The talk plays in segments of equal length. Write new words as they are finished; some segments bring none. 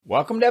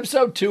Welcome to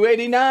episode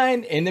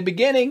 289. In the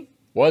beginning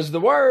was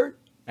the Word,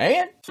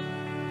 and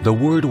the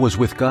Word was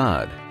with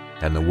God,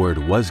 and the Word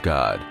was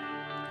God,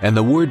 and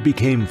the Word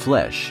became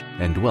flesh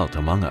and dwelt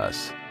among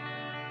us.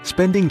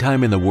 Spending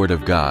time in the Word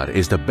of God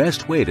is the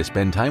best way to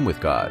spend time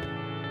with God.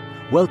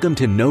 Welcome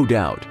to No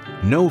Doubt,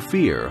 No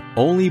Fear,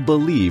 Only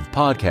Believe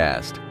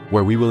podcast,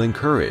 where we will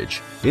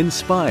encourage,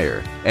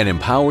 inspire, and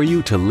empower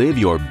you to live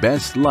your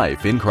best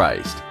life in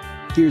Christ.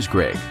 Here's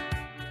Greg.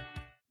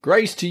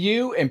 Grace to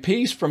you and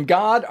peace from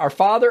God, our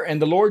Father,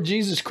 and the Lord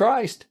Jesus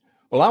Christ.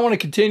 Well, I want to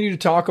continue to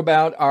talk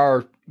about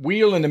our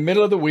wheel in the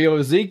middle of the wheel,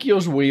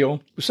 Ezekiel's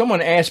wheel.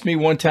 Someone asked me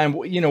one time,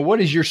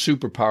 what is your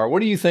superpower? What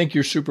do you think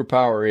your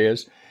superpower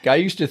is? I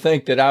used to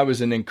think that I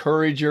was an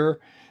encourager,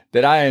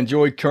 that I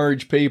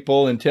encourage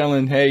people and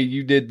telling, hey,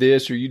 you did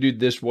this or you did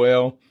this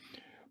well.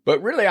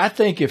 But really, I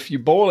think if you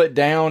boil it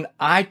down,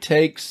 I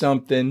take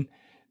something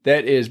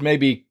that is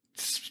maybe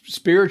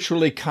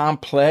spiritually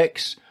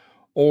complex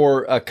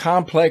or a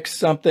complex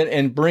something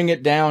and bring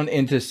it down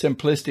into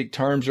simplistic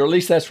terms, or at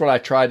least that's what I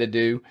try to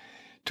do,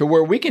 to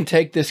where we can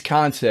take this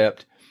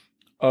concept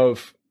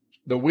of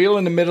the wheel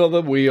in the middle of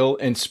the wheel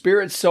and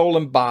spirit, soul,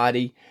 and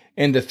body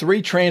and the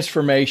three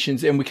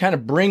transformations, and we kind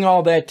of bring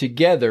all that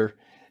together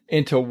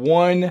into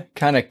one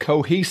kind of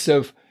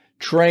cohesive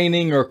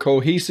training or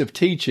cohesive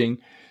teaching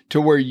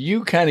to where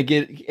you kind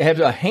of have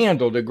a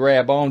handle to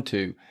grab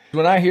onto.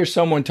 When I hear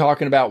someone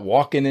talking about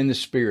walking in the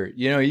Spirit,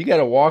 you got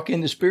to walk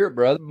in the Spirit,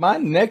 brother. My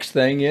next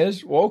thing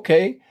is,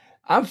 okay,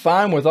 I'm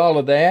fine with all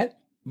of that,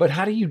 but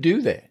how do you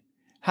do that?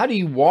 How do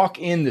you walk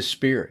in the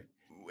Spirit?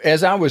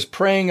 As I was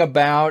praying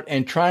about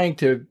and trying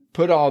to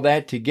put all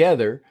that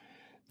together,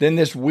 then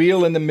this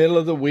wheel in the middle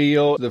of the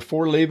wheel, the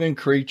four living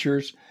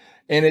creatures,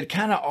 and it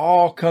kind of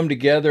all come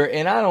together.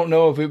 And I don't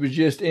know if it was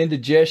just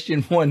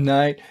indigestion one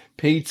night,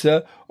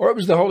 pizza, or it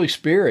was the Holy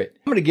Spirit.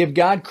 I'm going to give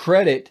God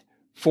credit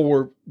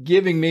for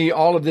giving me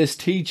all of this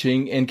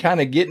teaching and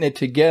kind of getting it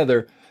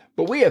together.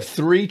 But we have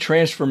three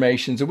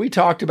transformations, and we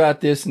talked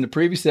about this in the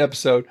previous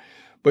episode,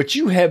 but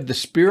you have the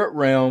spirit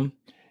realm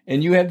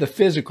and you have the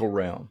physical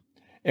realm.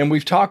 And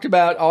we've talked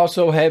about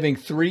also having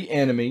three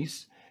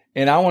enemies.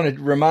 And I want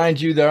to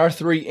remind you that our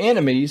three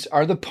enemies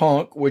are the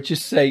punk, which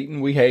is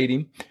Satan. We hate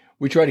him.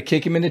 We try to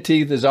kick him in the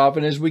teeth as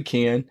often as we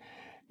can.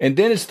 And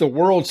then it's the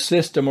world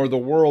system or the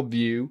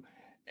worldview.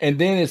 And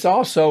then it's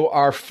also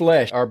our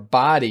flesh, our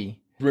body.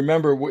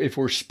 Remember, if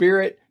we're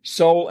spirit,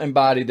 soul, and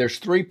body, there's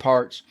three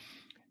parts.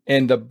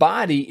 And the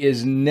body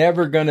is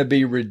never going to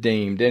be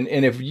redeemed. And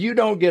if you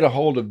don't get a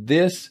hold of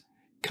this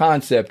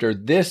concept or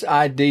this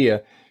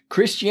idea,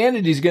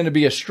 Christianity is going to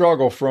be a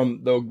struggle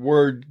from the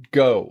word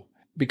go.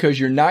 Because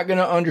you're not going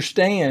to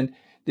understand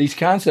these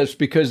concepts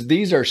because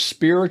these are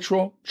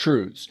spiritual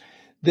truths.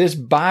 This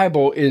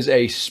Bible is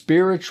a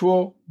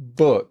spiritual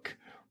book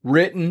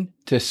written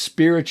to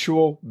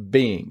spiritual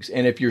beings.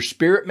 And if your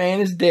spirit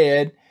man is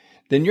dead,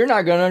 then you're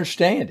not going to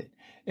understand it.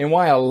 And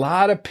why a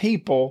lot of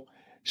people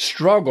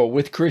struggle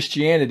with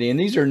Christianity, and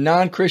these are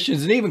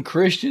non-Christians and even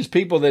Christians,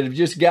 people that have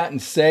just gotten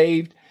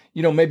saved,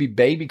 maybe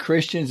baby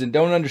Christians and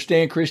don't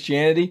understand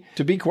Christianity.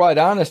 To be quite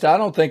honest, I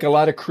don't think a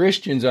lot of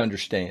Christians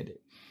understand it.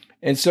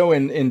 And so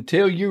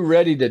until you're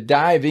ready to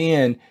dive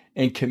in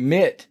and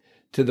commit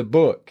to the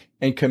book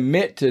and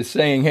commit to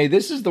saying, hey,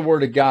 this is the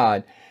Word of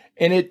God,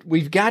 and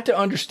we've got to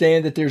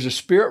understand that there's a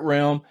spirit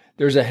realm,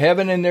 there's a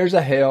heaven and there's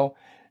a hell,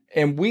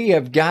 and we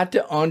have got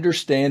to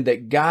understand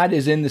that God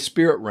is in the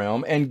spirit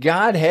realm, and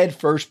God had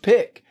first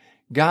pick.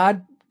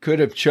 God could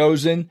have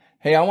chosen,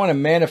 hey, I want to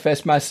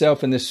manifest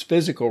myself in this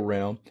physical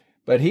realm,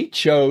 but He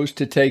chose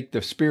to take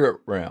the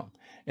spirit realm.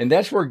 And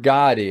that's where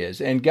God is.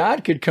 And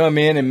God could come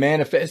in and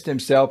manifest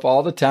Himself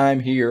all the time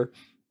here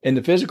in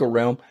the physical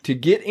realm. To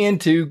get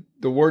into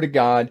the Word of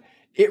God,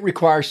 it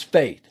requires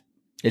faith.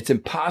 It's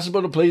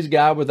impossible to please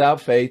God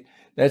without faith.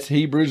 That's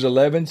Hebrews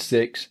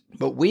 11:6.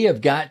 But we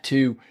have got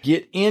to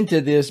get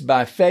into this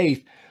by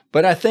faith.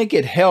 But I think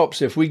it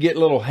helps if we get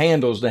little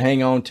handles to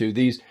hang on to,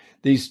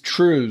 these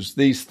truths,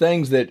 these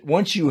things that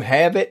once you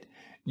have it,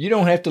 you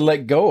don't have to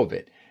let go of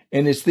it.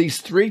 And it's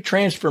these three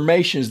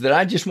transformations that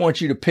I just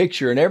want you to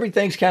picture. And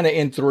everything's kind of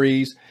in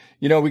threes.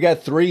 We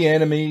got three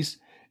enemies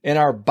in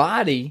our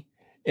body.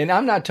 And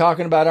I'm not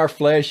talking about our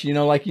flesh,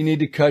 like you need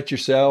to cut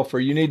yourself or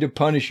you need to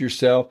punish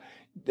yourself.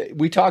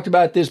 We talked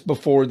about this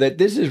before, that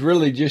this is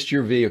really just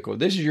your vehicle.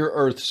 This is your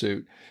earth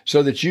suit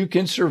so that you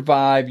can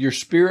survive. Your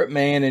spirit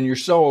man and your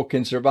soul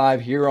can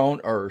survive here on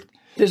earth.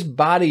 This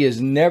body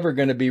is never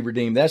going to be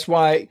redeemed. That's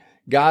why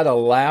God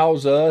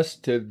allows us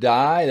to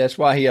die. That's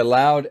why He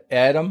allowed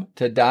Adam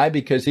to die,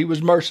 because He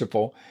was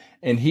merciful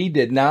and He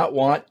did not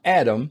want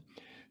Adam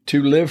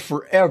to live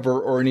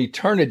forever or an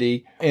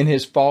eternity in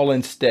his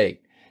fallen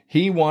state.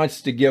 He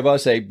wants to give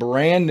us a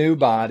brand new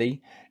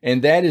body,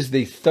 and that is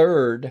the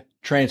third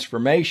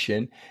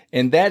transformation,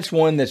 and that's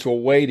one that's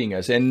awaiting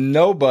us. And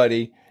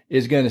nobody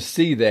is going to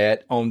see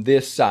that on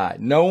this side.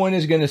 No one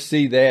is going to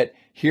see that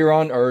here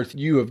on earth.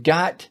 You have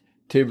got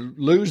to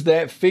lose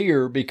that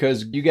fear,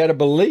 because you got to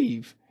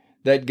believe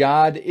that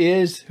God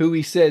is who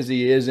He says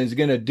He is and is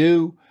going to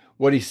do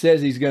what he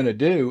says he's going to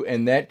do,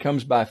 and that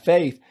comes by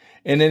faith.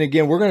 And then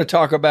again, we're going to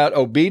talk about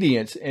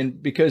obedience.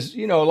 And because,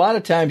 a lot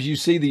of times you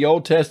see the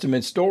Old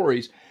Testament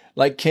stories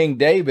like King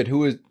David,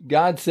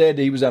 God said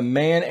he was a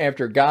man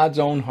after God's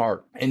own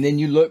heart. And then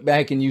you look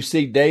back and you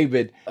see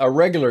David, a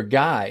regular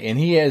guy, and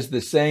he has the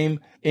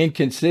same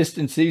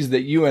inconsistencies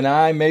that you and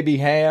I maybe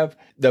have.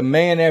 The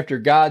man after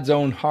God's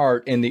own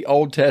heart in the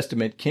Old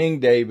Testament, King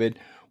David,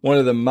 one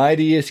of the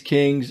mightiest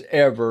kings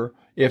ever,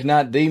 if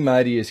not the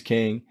mightiest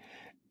king.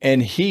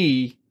 And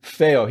he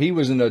fell. He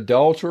was an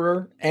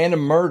adulterer and a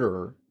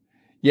murderer.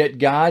 Yet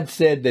God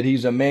said that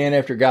he's a man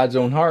after God's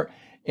own heart.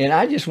 And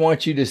I just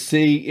want you to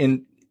see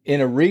in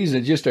a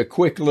reason, just a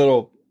quick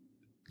little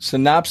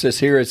synopsis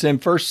here. It's in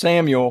 1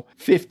 Samuel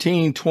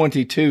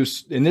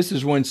 15:22. And this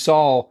is when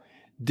Saul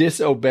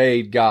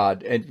disobeyed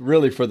God. And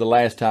really for the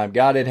last time,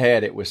 God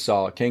had it with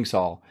Saul, King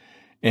Saul.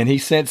 And he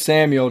sent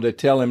Samuel to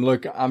tell him,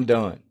 look, I'm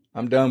done.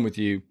 I'm done with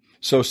you.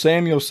 So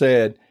Samuel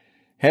said,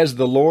 has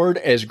the Lord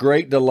as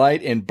great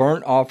delight in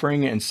burnt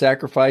offering and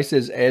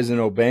sacrifices as in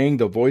obeying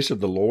the voice of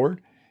the Lord?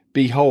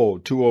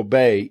 Behold, to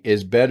obey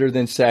is better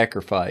than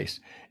sacrifice,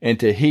 and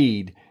to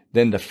heed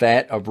than the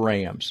fat of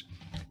rams.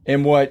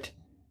 And what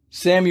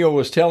Samuel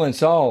was telling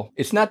Saul,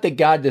 it's not that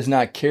God does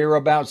not care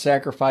about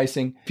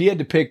sacrificing. If he had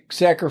to pick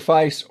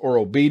sacrifice or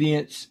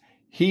obedience,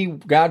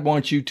 God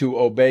wants you to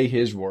obey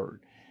his word.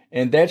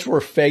 And that's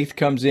where faith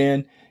comes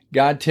in.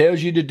 God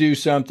tells you to do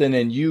something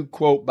and you,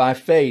 quote, by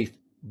faith,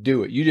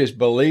 do it. You just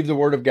believe the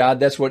word of God.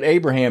 That's what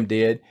Abraham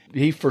did.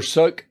 He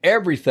forsook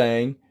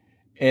everything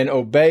and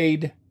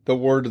obeyed the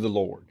word of the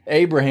Lord.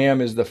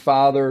 Abraham is the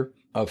father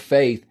of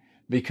faith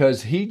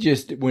because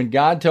when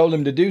God told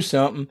him to do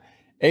something,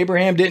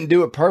 Abraham didn't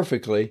do it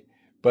perfectly,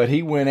 but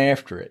he went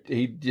after it.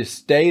 He just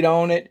stayed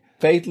on it.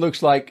 Faith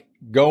looks like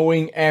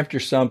going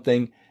after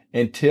something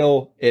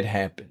until it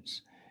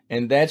happens.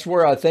 And that's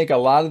where I think a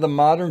lot of the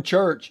modern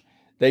church,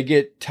 they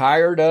get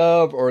tired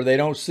of, or they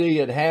don't see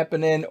it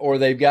happening, or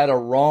they've got a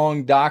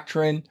wrong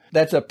doctrine.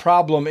 That's a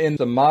problem in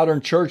the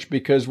modern church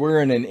because we're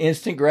in an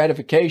instant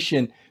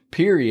gratification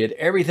period.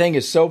 Everything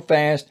is so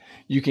fast.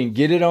 You can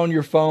get it on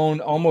your phone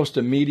almost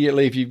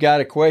immediately. If you've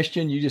got a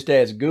question, you just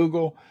ask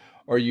Google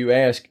or you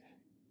ask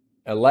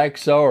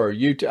Alexa or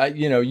you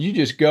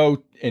just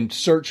go and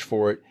search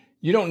for it.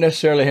 You don't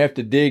necessarily have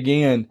to dig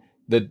in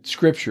the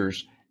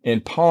scriptures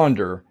and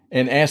ponder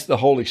and ask the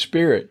Holy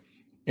Spirit.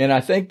 And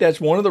I think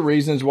that's one of the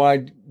reasons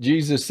why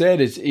Jesus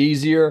said it's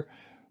easier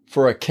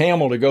for a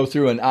camel to go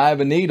through an eye of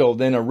a needle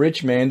than a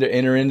rich man to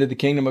enter into the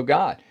kingdom of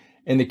God.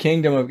 And the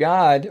kingdom of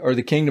God, or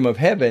the kingdom of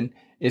heaven,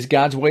 is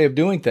God's way of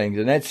doing things.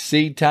 And that's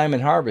seed time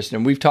and harvest.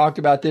 And we've talked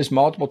about this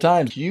multiple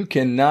times. You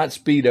cannot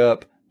speed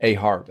up a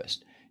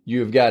harvest.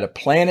 You've got to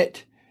plant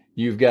it,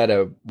 you've got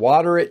to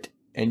water it,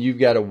 and you've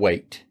got to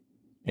wait.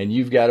 And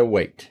you've got to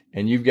wait.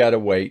 And you've got to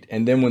wait.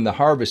 And then when the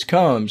harvest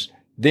comes,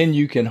 then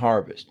you can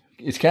harvest.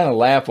 It's kind of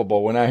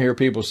laughable when I hear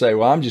people say,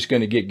 well, I'm just going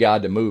to get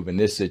God to move in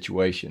this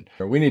situation.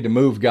 Or we need to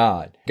move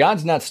God.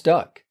 God's not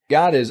stuck.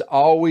 God is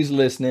always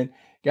listening.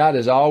 God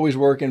is always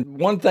working.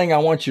 One thing I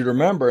want you to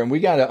remember, and we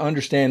got to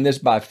understand this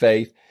by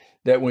faith,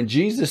 that when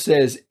Jesus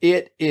says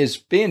it is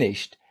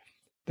finished,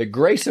 the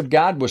grace of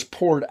God was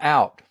poured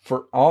out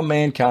for all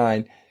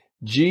mankind.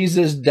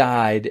 Jesus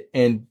died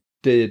and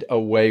did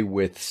away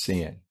with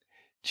sin.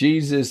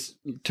 Jesus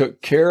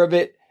took care of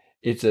it.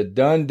 It's a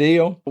done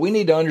deal. We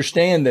need to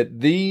understand that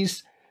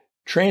these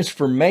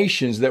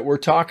transformations that we're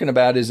talking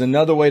about is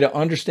another way to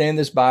understand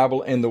this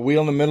Bible, and the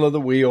wheel in the middle of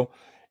the wheel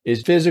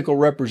is physical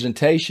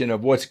representation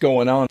of what's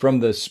going on from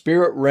the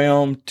spirit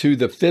realm to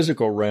the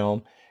physical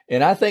realm.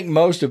 And I think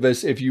most of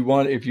us, if you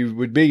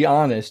would be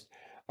honest,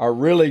 are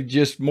really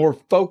just more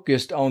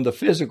focused on the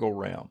physical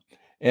realm.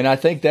 And I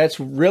think that's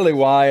really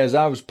why, as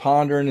I was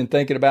pondering and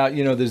thinking about,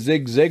 the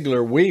Zig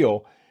Ziglar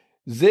wheel,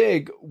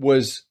 Zig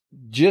was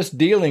just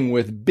dealing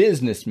with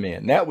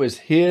businessmen. That was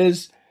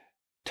his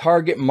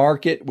target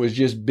market, was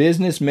just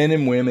businessmen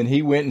and women.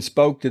 He went and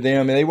spoke to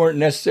them, and they weren't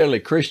necessarily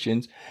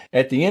Christians.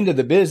 At the end of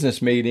the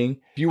business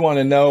meeting, if you want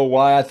to know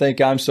why I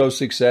think I'm so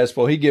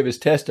successful, he'd give his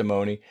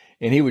testimony,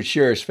 and he would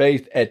share his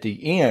faith at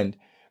the end.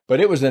 But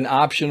it was an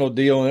optional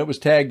deal, and it was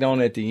tagged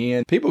on at the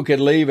end. People could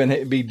leave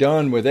and be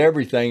done with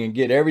everything and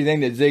get everything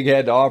that Zig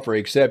had to offer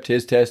except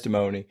his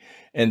testimony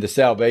and the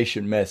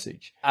salvation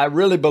message. I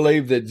really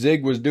believe that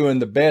Zig was doing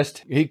the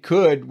best he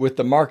could with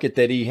the market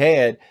that he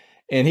had,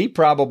 and he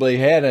probably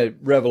had a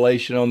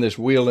revelation on this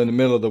wheel in the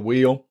middle of the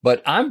wheel.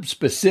 But I'm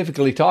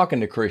specifically talking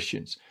to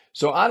Christians,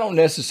 so I don't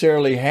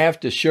necessarily have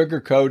to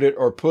sugarcoat it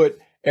or put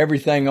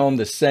everything on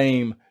the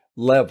same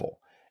level.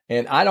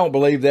 And I don't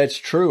believe that's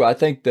true. I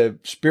think the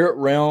spirit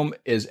realm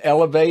is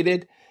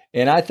elevated.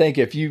 And I think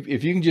if you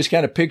can just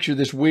kind of picture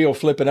this wheel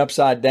flipping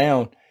upside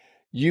down,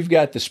 you've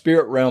got the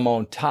spirit realm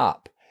on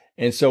top.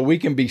 And so we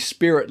can be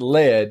spirit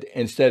led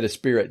instead of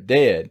spirit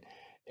dead.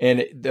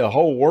 And the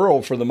whole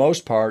world, for the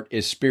most part,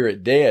 is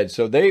spirit dead.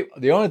 So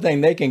the only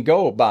thing they can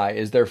go by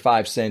is their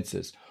five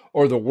senses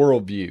or the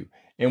worldview.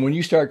 And when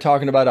you start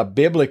talking about a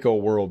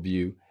biblical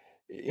worldview,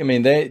 I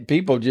mean,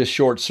 people just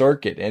short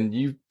circuit, and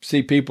you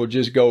see people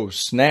just go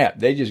snap.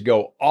 They just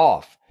go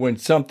off when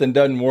something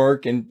doesn't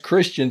work, and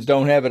Christians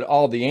don't have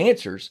all the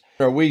answers.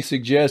 Or we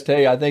suggest,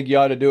 hey, I think you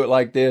ought to do it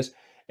like this,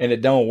 and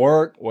it don't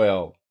work.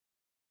 Well,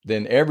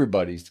 then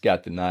everybody's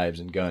got the knives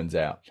and guns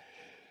out.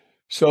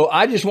 So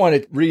I just want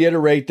to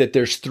reiterate that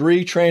there's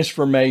 3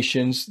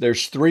 transformations.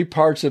 There's 3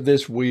 parts of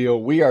this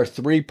wheel. We are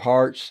 3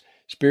 parts,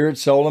 spirit,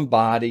 soul, and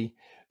body.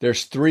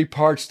 There's 3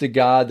 parts to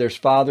God. There's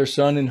Father,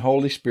 Son, and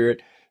Holy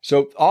Spirit.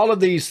 So all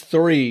of these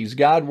 3s,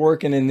 God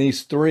working in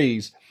these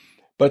 3s,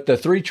 but the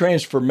 3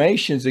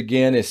 transformations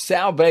again is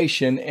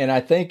salvation. And I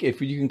think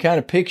if you can kind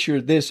of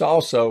picture this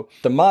also,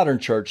 the modern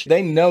church,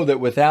 they know that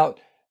without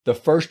the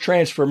first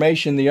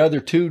transformation, the other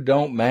 2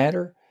 don't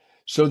matter.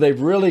 So they've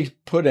really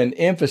put an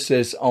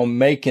emphasis on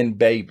making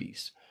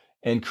babies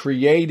and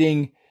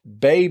creating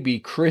baby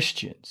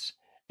Christians.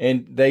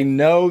 And they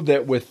know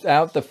that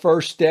without the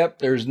first step,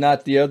 there's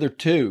not the other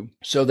 2.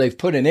 So they've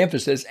put an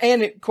emphasis,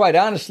 and quite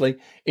honestly,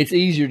 it's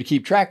easier to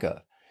keep track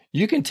of.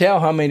 You can tell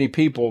how many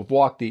people have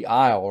walked the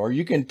aisle, or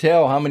you can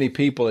tell how many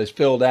people has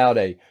filled out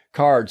a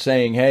card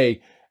saying,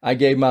 hey, I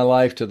gave my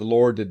life to the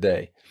Lord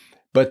today.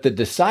 But the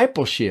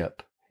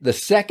discipleship, the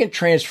second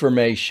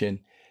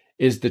transformation,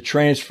 is the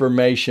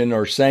transformation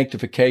or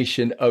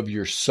sanctification of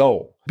your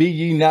soul. Be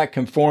ye not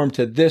conformed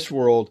to this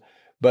world,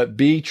 but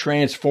be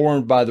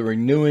transformed by the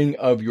renewing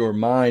of your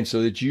mind,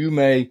 so that you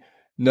may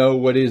know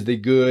what is the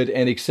good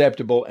and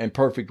acceptable and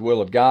perfect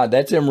will of God.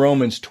 That's in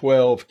Romans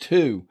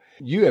 12:2.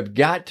 You have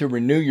got to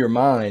renew your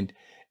mind,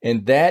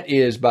 and that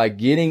is by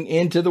getting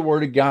into the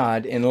Word of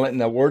God and letting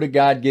the Word of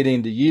God get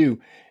into you,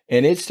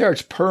 and it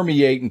starts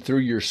permeating through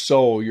your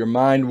soul, your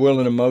mind, will,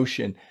 and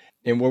emotion.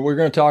 And what we're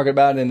going to talk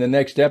about in the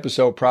next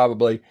episode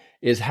probably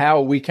is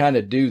how we kind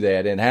of do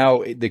that and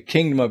how the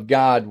kingdom of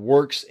God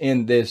works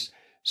in this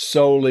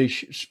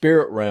soulish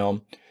spirit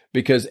realm,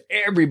 because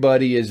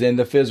everybody is in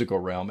the physical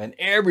realm and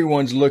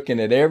everyone's looking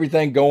at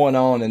everything going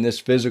on in this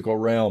physical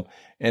realm,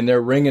 and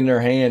they're wringing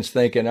their hands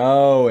thinking,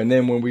 oh, and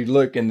then when we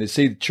look and they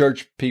see the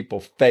church people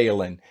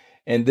failing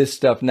and this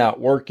stuff not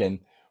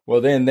working,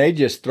 well, then they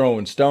just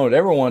throwing stones.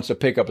 Everyone wants to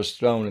pick up a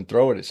stone and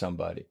throw it at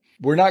somebody.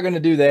 We're not going to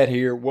do that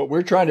here. What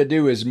we're trying to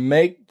do is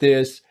make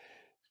this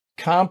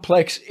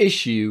complex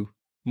issue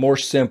more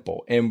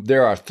simple. And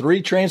there are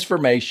 3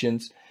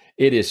 transformations.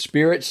 It is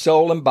spirit,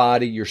 soul, and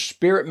body. Your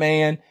spirit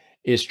man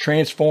is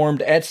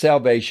transformed at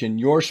salvation.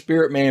 Your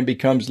spirit man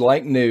becomes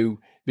like new,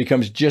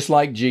 becomes just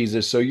like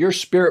Jesus. So your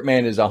spirit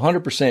man is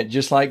 100%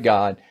 just like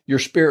God. Your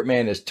spirit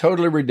man is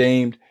totally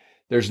redeemed.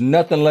 There's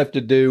nothing left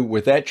to do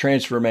with that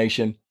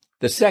transformation.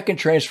 The second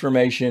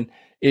transformation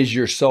is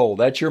your soul.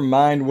 That's your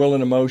mind, will,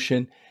 and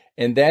emotion.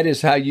 And that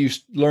is how you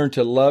learn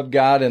to love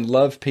God and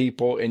love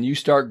people. And you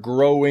start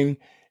growing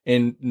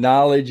in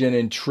knowledge and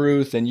in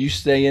truth. And you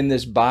stay in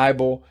this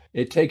Bible.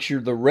 It takes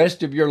you the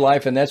rest of your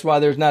life. And that's why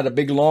there's not a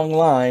big long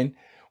line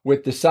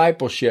with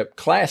discipleship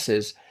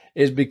classes,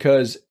 is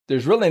because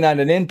there's really not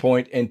an end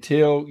point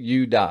until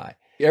you die.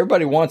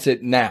 Everybody wants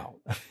it now.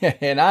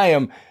 And I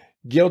am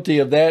guilty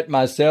of that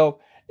myself,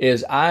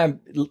 is I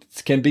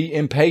can be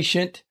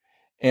impatient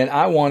and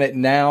I want it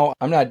now.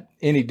 I'm not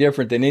any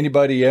different than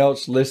anybody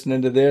else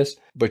listening to this,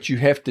 but you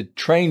have to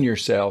train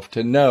yourself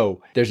to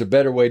know there's a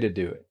better way to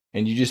do it.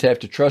 And you just have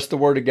to trust the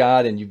Word of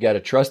God, and you've got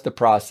to trust the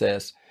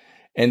process.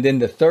 And then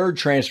the third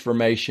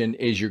transformation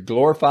is your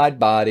glorified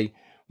body.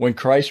 When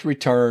Christ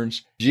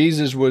returns,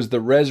 Jesus was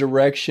the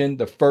resurrection,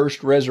 the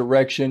first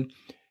resurrection.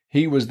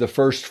 He was the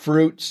first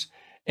fruits.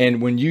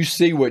 And when you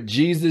see what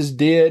Jesus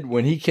did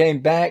when he came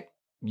back,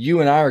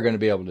 you and I are going to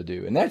be able to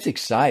do. And that's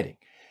exciting.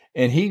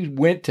 And he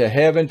went to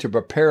heaven to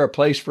prepare a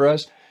place for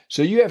us.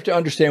 So you have to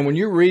understand, when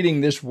you're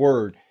reading this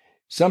word,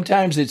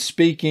 sometimes it's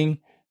speaking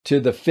to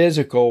the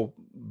physical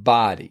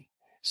body.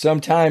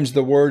 Sometimes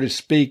the word is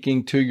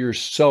speaking to your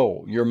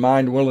soul, your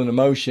mind, will, and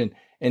emotion.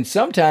 And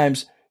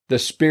sometimes the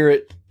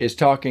Spirit is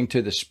talking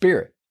to the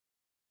spirit.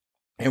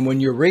 And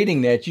when you're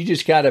reading that, you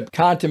just got to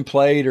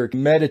contemplate or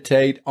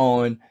meditate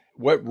on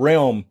what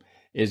realm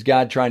is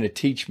God trying to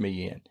teach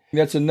me in.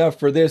 That's enough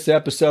for this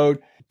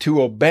episode.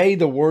 To obey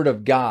the Word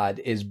of God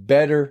is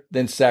better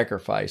than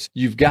sacrifice.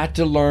 You've got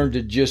to learn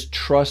to just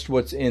trust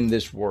what's in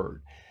this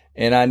Word.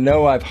 And I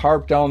know I've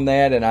harped on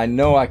that, and I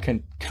know I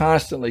can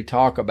constantly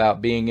talk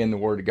about being in the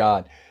Word of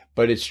God,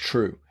 but it's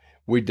true.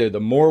 The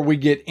more we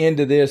get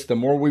into this, the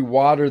more we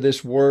water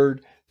this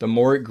Word, the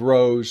more it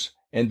grows,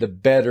 and the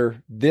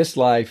better this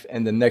life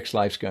and the next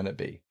life's going to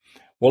be.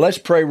 Well, let's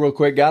pray real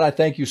quick. God, I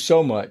thank you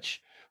so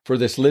much for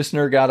this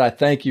listener. God, I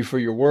thank you for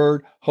your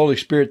word. Holy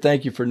Spirit,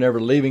 thank you for never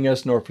leaving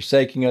us nor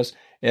forsaking us.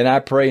 And I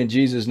pray in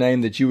Jesus'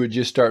 name that you would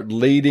just start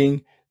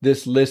leading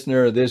this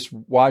listener, this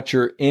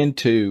watcher,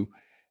 into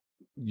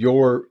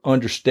your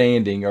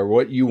understanding, or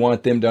what you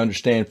want them to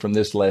understand from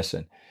this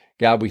lesson.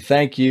 God, we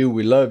thank you.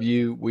 We love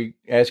you. We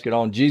ask it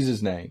all in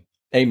Jesus' name.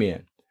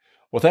 Amen.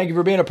 Well, thank you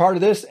for being a part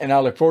of this, and I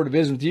look forward to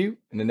visiting with you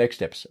in the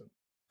next episode.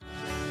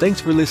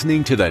 Thanks for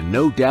listening to the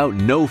No Doubt,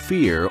 No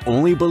Fear,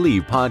 Only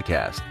Believe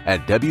podcast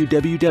at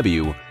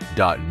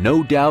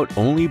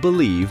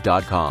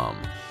www.nodoubtonlybelieve.com.